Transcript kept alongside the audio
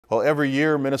Well, every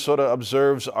year, Minnesota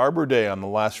observes Arbor Day on the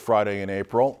last Friday in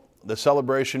April. The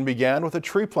celebration began with a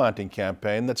tree planting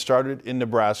campaign that started in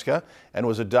Nebraska and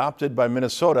was adopted by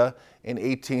Minnesota in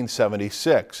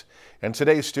 1876. And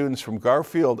today, students from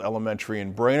Garfield Elementary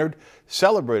in Brainerd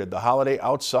celebrated the holiday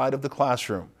outside of the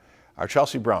classroom. Our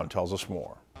Chelsea Brown tells us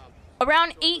more.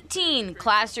 Around 18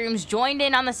 classrooms joined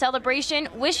in on the celebration,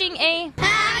 wishing a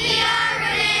Happy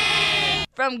Arbor Day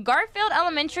from Garfield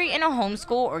Elementary and a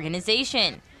homeschool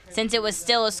organization. Since it was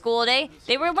still a school day,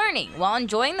 they were learning while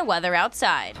enjoying the weather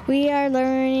outside. We are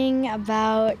learning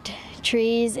about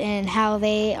trees and how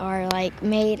they are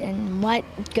made and what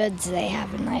goods they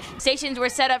have in life. Stations were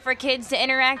set up for kids to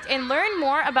interact and learn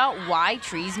more about why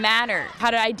trees matter.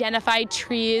 How to identify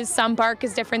trees. Some bark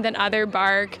is different than other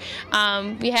bark.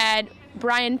 We had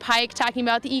Brian Pike talking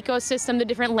about the ecosystem, the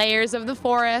different layers of the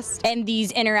forest. And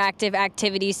these interactive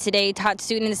activities today taught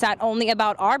students not only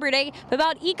about Arbor Day, but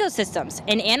about ecosystems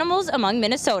and animals among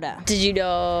Minnesota. Did you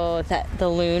know that the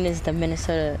loon is the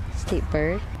Minnesota state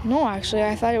bird? No, actually,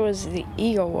 I thought it was the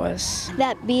eagle was.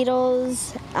 That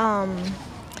beetles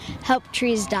help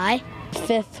trees die.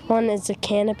 Fifth one is a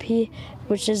canopy,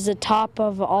 which is the top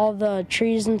of all the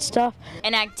trees and stuff.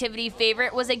 An activity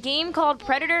favorite was a game called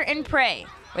Predator and Prey,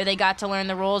 where they got to learn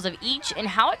the roles of each and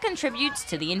how it contributes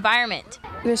to the environment.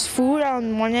 There's food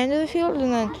on one end of the field,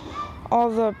 and then all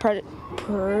the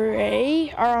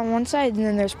prey are on one side, and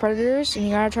then there's predators, and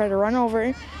you gotta try to run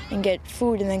over and get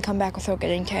food and then come back without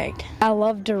getting tagged. I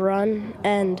love to run,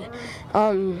 and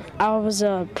I was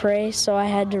a prey, so I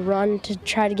had to run to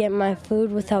try to get my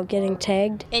food without getting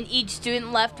tagged. And each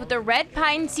student left with a red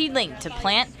pine seedling to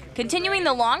plant, continuing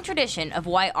the long tradition of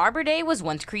why Arbor Day was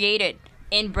once created.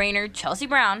 In Brainerd, Chelsea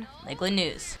Brown, Lakeland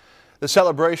News. The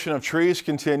celebration of trees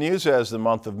continues as the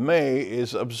month of May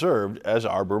is observed as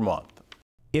Arbor Month.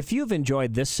 If you've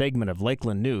enjoyed this segment of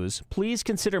Lakeland News, please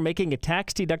consider making a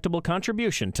tax-deductible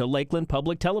contribution to Lakeland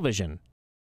Public Television.